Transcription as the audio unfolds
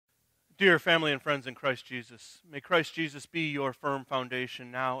Dear family and friends in Christ Jesus, may Christ Jesus be your firm foundation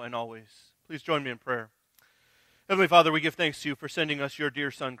now and always. Please join me in prayer. Heavenly Father, we give thanks to you for sending us your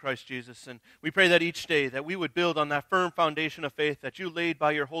dear Son, Christ Jesus, and we pray that each day that we would build on that firm foundation of faith that you laid by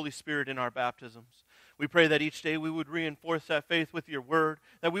your Holy Spirit in our baptisms. We pray that each day we would reinforce that faith with your word,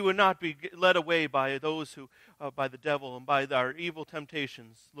 that we would not be led away by those who, by the devil and by our evil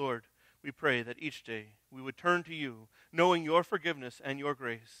temptations. Lord, we pray that each day we would turn to you, knowing your forgiveness and your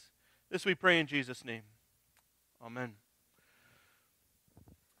grace. This we pray in Jesus' name. Amen.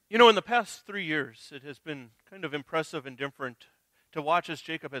 You know, in the past 3 years, it has been kind of impressive and different to watch as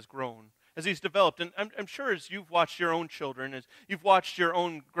Jacob has grown, as he's developed. And I'm sure as you've watched your own children, as you've watched your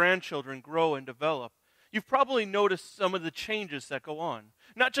own grandchildren grow and develop, you've probably noticed some of the changes that go on.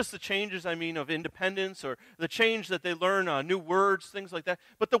 Not just the changes, of independence or the change that they learn new words, things like that,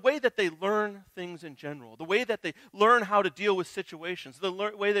 but the way that they learn things in general, the way that they learn how to deal with situations, the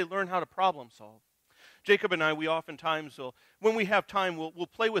way they learn how to problem solve. Jacob and I, we oftentimes will, when we have time, we'll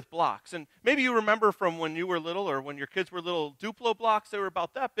play with blocks. And maybe you remember from when you were little or when your kids were little Duplo blocks. They were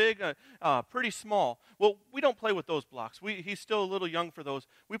about that big, pretty small. Well, we don't play with those blocks. He's still a little young for those.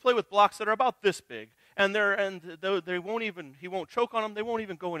 We play with blocks that are about this big. And they won't even, he won't choke on them. They won't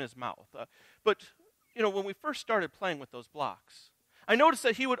even go in his mouth. But when we first started playing with those blocks, I noticed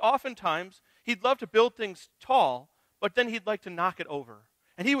that he would oftentimes, he'd love to build things tall, but then he'd like to knock it over.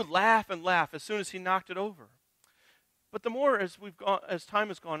 And he would laugh and laugh as soon as he knocked it over. But the more as time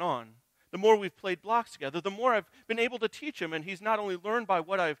has gone on, the more we've played blocks together, the more I've been able to teach him, and he's not only learned by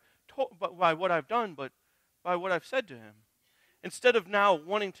what I've done, but by what I've said to him. Instead of now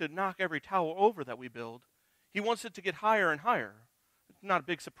wanting to knock every tower over that we build, he wants it to get higher and higher. It's not a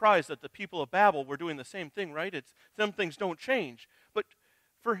big surprise that the people of Babel were doing the same thing, right? Some things don't change. But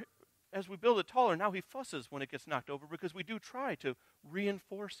as we build it taller, now he fusses when it gets knocked over because we do try to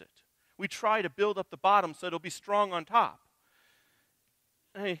reinforce it. We try to build up the bottom so it'll be strong on top.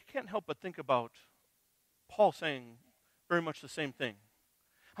 And I can't help but think about Paul saying very much the same thing.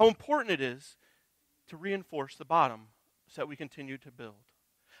 How important it is to reinforce the bottom so that we continue to build.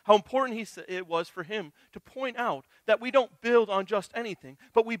 How important it was for him to point out that we don't build on just anything,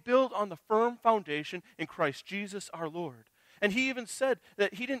 but we build on the firm foundation in Christ Jesus our Lord. And he even said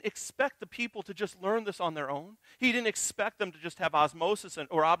that he didn't expect the people to just learn this on their own. He didn't expect them to just have osmosis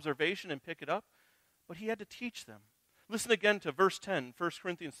or observation and pick it up. But he had to teach them. Listen again to verse 10, 1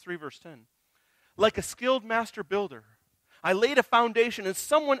 Corinthians 3, verse 10. Like a skilled master builder, I laid a foundation and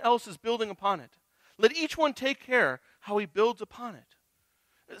someone else is building upon it. Let each one take care how he builds upon it.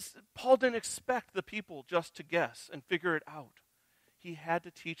 Paul didn't expect the people just to guess and figure it out. He had to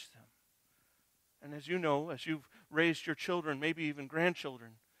teach them. And as you know, as you've raised your children, maybe even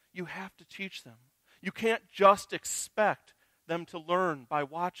grandchildren, you have to teach them. You can't just expect them to learn by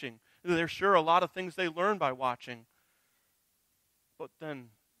watching. There's sure a lot of things they learn by watching. But then,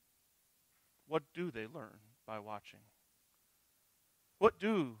 what do they learn by watching? What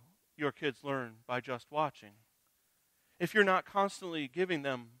do your kids learn by just watching? If you're not constantly giving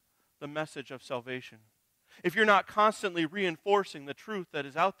them the message of salvation, if you're not constantly reinforcing the truth that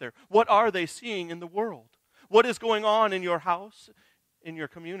is out there, what are they seeing in the world? What is going on in your house, in your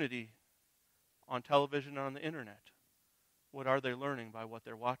community, on television, on the internet? What are they learning by what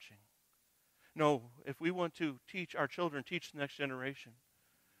they're watching? No, if we want to teach our children, teach the next generation,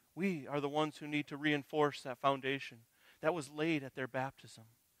 we are the ones who need to reinforce that foundation that was laid at their baptism.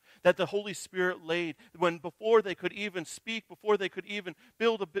 That the Holy Spirit laid before they could even speak, before they could even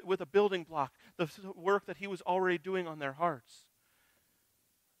build with a building block, the work that he was already doing on their hearts.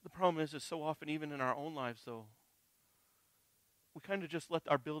 The problem is so often, even in our own lives, though, we kind of just let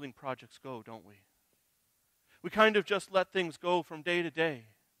our building projects go, don't we? We kind of just let things go from day to day.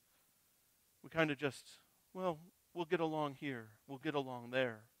 We kind of just, we'll get along here, we'll get along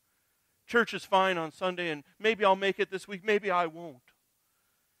there. Church is fine on Sunday, and maybe I'll make it this week, maybe I won't.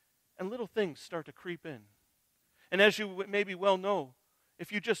 And little things start to creep in. And as you maybe well know,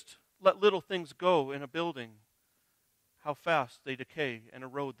 if you just let little things go in a building, how fast they decay and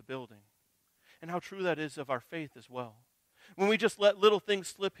erode the building. And how true that is of our faith as well. When we just let little things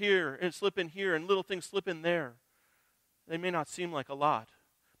slip here and slip in here and little things slip in there, they may not seem like a lot.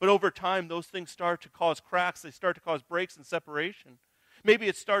 But over time, those things start to cause cracks. They start to cause breaks and separation. Maybe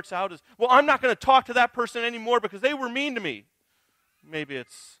it starts out as, well, I'm not going to talk to that person anymore because they were mean to me. Maybe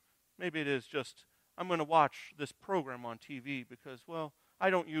it is just, I'm going to watch this program on TV because, well,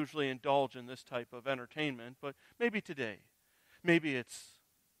 I don't usually indulge in this type of entertainment, but maybe today. Maybe it's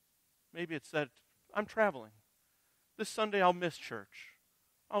that I'm traveling. This Sunday I'll miss church.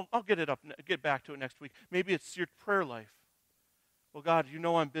 I'll get back to it next week. Maybe it's your prayer life. Well, God, you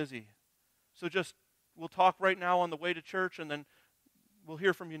know I'm busy. So just, we'll talk right now on the way to church, and then we'll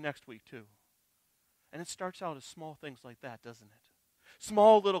hear from you next week too. And it starts out as small things like that, doesn't it?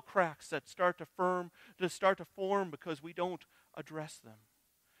 Small little cracks that start to form because we don't address them.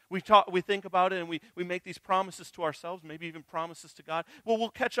 We think about it, and we make these promises to ourselves, maybe even promises to God. Well, we'll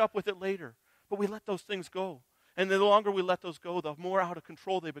catch up with it later. But we let those things go. And the longer we let those go, the more out of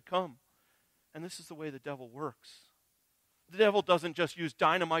control they become. And this is the way the devil works. The devil doesn't just use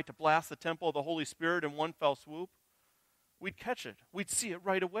dynamite to blast the temple of the Holy Spirit in one fell swoop. We'd catch it. We'd see it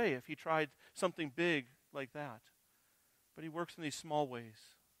right away if he tried something big like that. But he works in these small ways.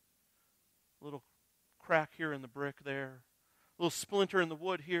 A little crack here in the brick there. A little splinter in the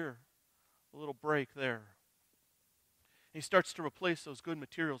wood here. A little break there. And he starts to replace those good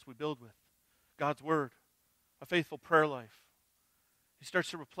materials we build with. God's Word. A faithful prayer life. He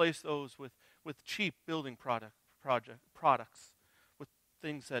starts to replace those with cheap building products. With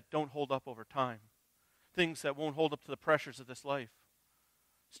things that don't hold up over time. Things that won't hold up to the pressures of this life.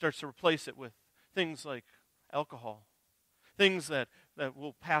 Starts to replace it with things like alcohol. Things that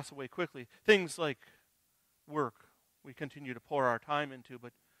will pass away quickly. Things like work we continue to pour our time into,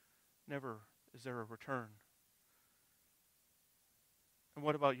 but never is there a return. And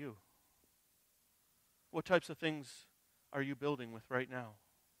what about you? What types of things are you building with right now?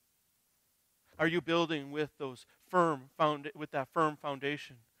 Are you building with that firm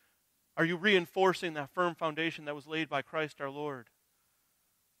foundation? Are you reinforcing that firm foundation that was laid by Christ our Lord?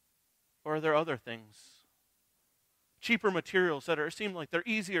 Or are there other things? Cheaper materials that seem like they're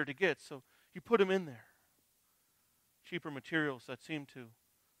easier to get, so you put them in there. Cheaper materials that seem to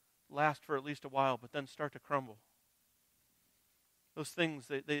last for at least a while, but then start to crumble. Those things,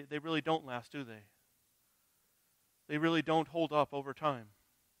 they really don't last, do they? They really don't hold up over time.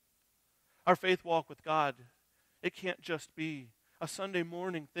 Our faith walk with God, it can't just be a Sunday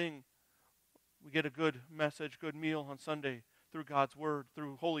morning thing. We get a good message, good meal on Sunday through God's Word,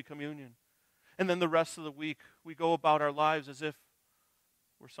 through Holy Communion. And then the rest of the week, we go about our lives as if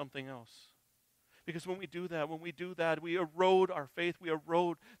we're something else. Because when we do that, we erode our faith. We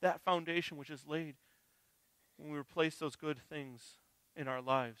erode that foundation which is laid when we replace those good things in our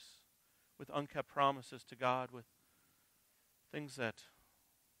lives with unkept promises to God, with things that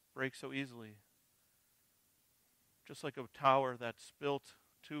break so easily. Just like a tower that's built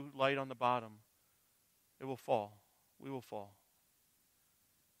too light on the bottom, it will fall. We will fall.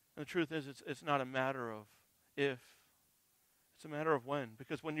 And the truth is, it's not a matter of if. It's a matter of when.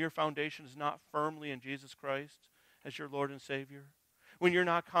 Because when your foundation is not firmly in Jesus Christ as your Lord and Savior, when you're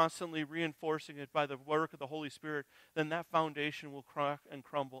not constantly reinforcing it by the work of the Holy Spirit, then that foundation will crack and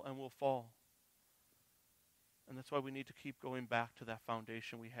crumble and will fall. And that's why we need to keep going back to that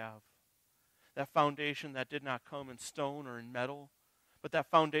foundation we have. That foundation that did not come in stone or in metal, but that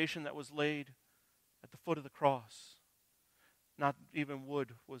foundation that was laid at the foot of the cross. Not even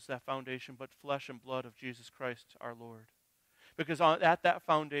wood was that foundation, but flesh and blood of Jesus Christ our Lord. Because at that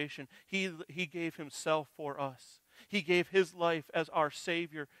foundation, He gave Himself for us. He gave His life as our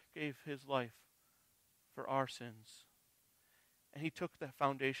Savior gave His life for our sins. And He took that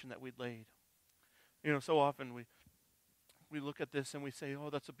foundation that we laid. You know, so often we look at this and we say,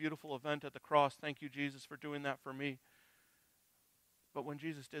 oh, that's a beautiful event at the cross. Thank you, Jesus, for doing that for me. But when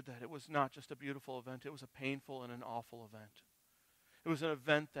Jesus did that, it was not just a beautiful event. It was a painful and an awful event. It was an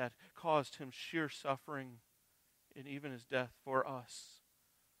event that caused Him sheer suffering and even His death for us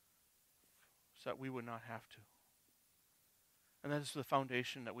so that we would not have to. And that is the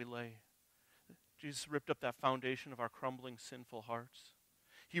foundation that we lay. Jesus ripped up that foundation of our crumbling, sinful hearts.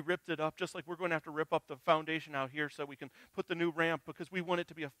 He ripped it up, just like we're going to have to rip up the foundation out here so we can put the new ramp, because we want it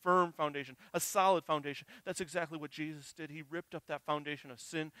to be a firm foundation, a solid foundation. That's exactly what Jesus did. He ripped up that foundation of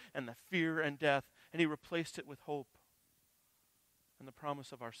sin and the fear and death, and He replaced it with hope and the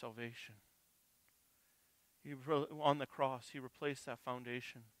promise of our salvation. On the cross, He replaced that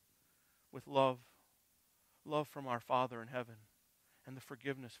foundation with love from our Father in heaven, and the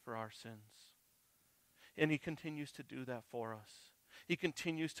forgiveness for our sins. And He continues to do that for us. He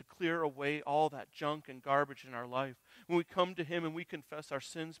continues to clear away all that junk and garbage in our life. When we come to Him and we confess our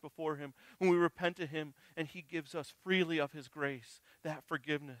sins before Him, when we repent to Him and He gives us freely of His grace, that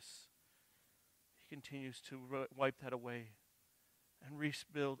forgiveness, He continues to wipe that away and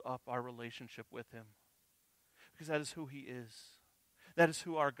rebuild up our relationship with Him. Because that is who He is. That is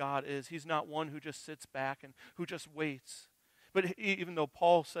who our God is. He's not one who just sits back and who just waits. But even though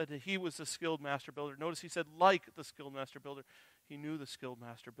Paul said that he was the skilled master builder, notice he said like the skilled master builder. He knew the skilled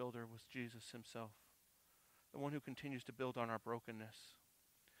master builder was Jesus Himself, the one who continues to build on our brokenness.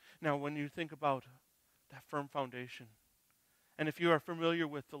 Now, when you think about that firm foundation, And if you are familiar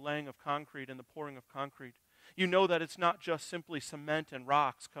with the laying of concrete and the pouring of concrete, you know that it's not just simply cement and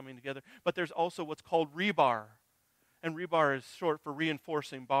rocks coming together, but there's also what's called rebar. And rebar is short for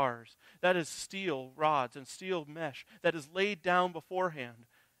reinforcing bars. That is steel rods and steel mesh that is laid down beforehand,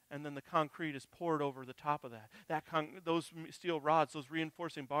 and then the concrete is poured over the top of that. Those steel rods, those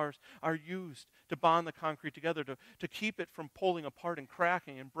reinforcing bars, are used to bond the concrete together, to keep it from pulling apart and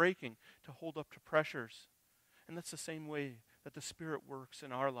cracking and breaking, to hold up to pressures. And that's the same way that the Spirit works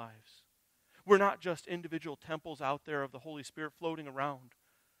in our lives. We're not just individual temples out there of the Holy Spirit floating around.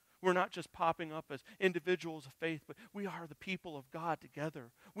 We're not just popping up as individuals of faith, but we are the people of God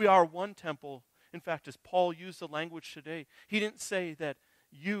together. We are one temple. In fact, as Paul used the language today, he didn't say that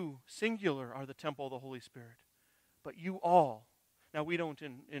you, singular, are the temple of the Holy Spirit, but you all. Now, we don't,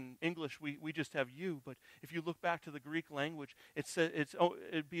 in English, we just have you, but if you look back to the Greek language,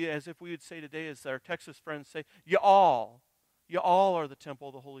 it'd be as if we would say today, as our Texas friends say, you all are the temple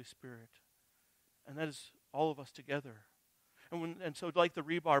of the Holy Spirit. And that is all of us together. And so like the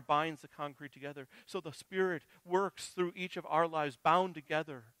rebar binds the concrete together, so the Spirit works through each of our lives, bound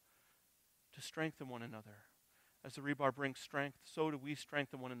together to strengthen one another. As the rebar brings strength, so do we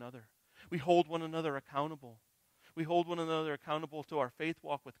strengthen one another. We hold one another accountable. We hold one another accountable to our faith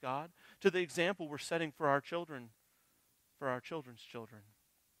walk with God, to the example we're setting for our children, for our children's children.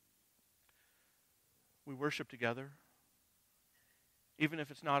 We worship together, even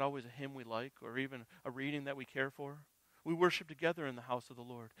if it's not always a hymn we like or even a reading that we care for. We worship together in the house of the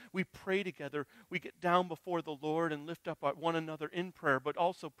Lord. We pray together. We get down before the Lord and lift up one another in prayer, but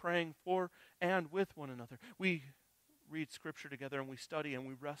also praying for and with one another. We read Scripture together, and we study, and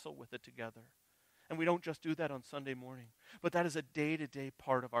we wrestle with it together. And we don't just do that on Sunday morning, but that is a day-to-day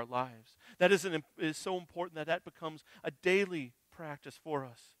part of our lives. That is so important that becomes a daily practice for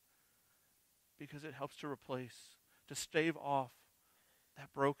us, because it helps to stave off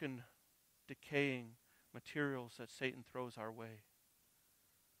that broken, decaying materials that Satan throws our way.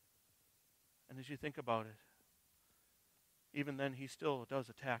 And as you think about it, even then he still does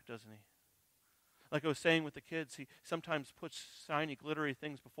attack, doesn't he? Like I was saying with the kids, he sometimes puts shiny, glittery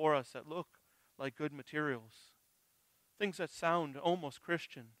things before us that look like good materials. Things that sound almost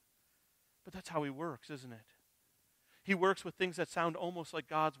Christian. But that's how he works, isn't it? He works with things that sound almost like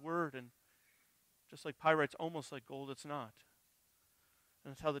God's word, and just like pyrite's almost like gold, it's not.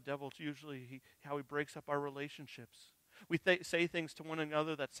 And that's how the devil how he breaks up our relationships. We say things to one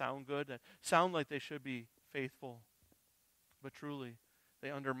another that sound good, that sound like they should be faithful, but truly they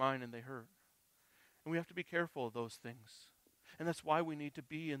undermine and they hurt. And we have to be careful of those things. And that's why we need to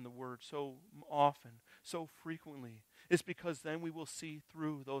be in the Word so often, so frequently. It's because then we will see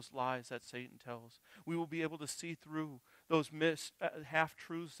through those lies that Satan tells. We will be able to see through those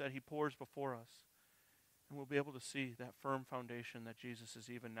half-truths that he pours before us. And we'll be able to see that firm foundation that Jesus is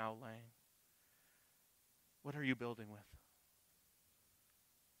even now laying. What are you building with?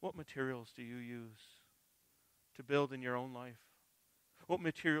 What materials do you use to build in your own life? What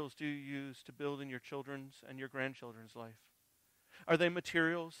materials do you use to build in your children's and your grandchildren's life? Are they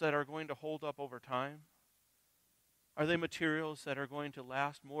materials that are going to hold up over time? Are they materials that are going to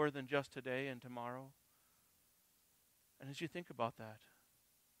last more than just today and tomorrow? And as you think about that,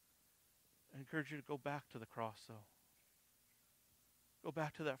 I encourage you to go back to the cross, though. Go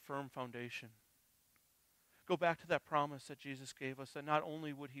back to that firm foundation. Go back to that promise that Jesus gave us, that not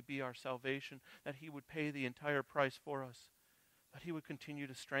only would he be our salvation, that he would pay the entire price for us, but he would continue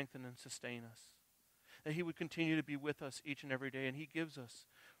to strengthen and sustain us. That he would continue to be with us each and every day. And he gives us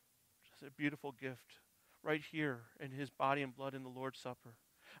just a beautiful gift right here in his body and blood in the Lord's Supper.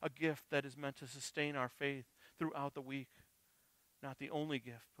 A gift that is meant to sustain our faith throughout the week. Not the only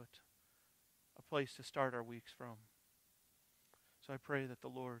gift, but a place to start our weeks from. So I pray that the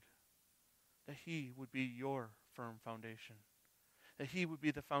Lord, that he would be your firm foundation. That he would be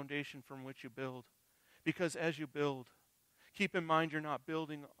the foundation from which you build. Because as you build, keep in mind you're not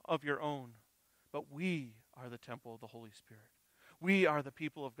building of your own, but we are the temple of the Holy Spirit. We are the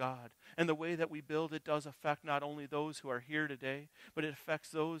people of God. And the way that we build, it does affect not only those who are here today, but it affects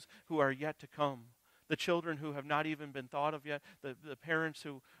those who are yet to come. The children who have not even been thought of yet, the parents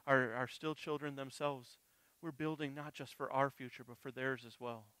who are still children themselves. We're building not just for our future, but for theirs as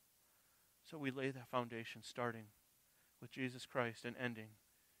well. So we lay that foundation starting with Jesus Christ and ending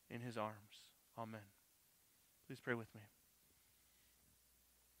in his arms. Amen. Please pray with me.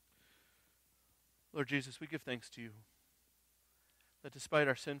 Lord Jesus, we give thanks to you that despite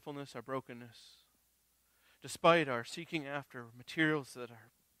our sinfulness, our brokenness, despite our seeking after materials that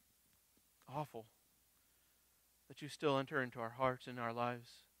are awful, that you still enter into our hearts and our lives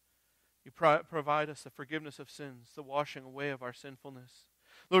You provide us the forgiveness of sins, the washing away of our sinfulness.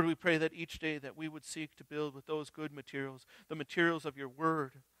 Lord, we pray that each day that we would seek to build with those good materials, the materials of your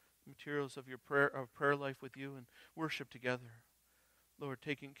word, the materials of your prayer life with you and worship together. Lord,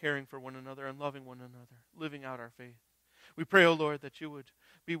 caring for one another and loving one another, living out our faith. We pray, O Lord, that you would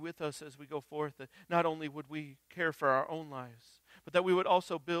be with us as we go forth, that not only would we care for our own lives, but that we would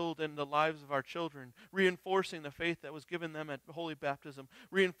also build in the lives of our children, reinforcing the faith that was given them at holy baptism,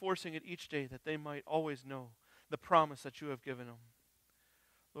 reinforcing it each day that they might always know the promise that you have given them.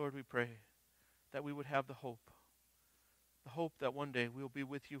 Lord, we pray that we would have the hope that one day we will be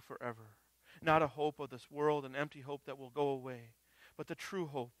with you forever. Not a hope of this world, an empty hope that will go away, but the true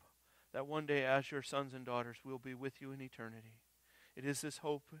hope that one day as your sons and daughters we will be with you in eternity. It is this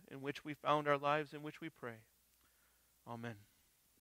hope in which we found our lives, in which we pray. Amen.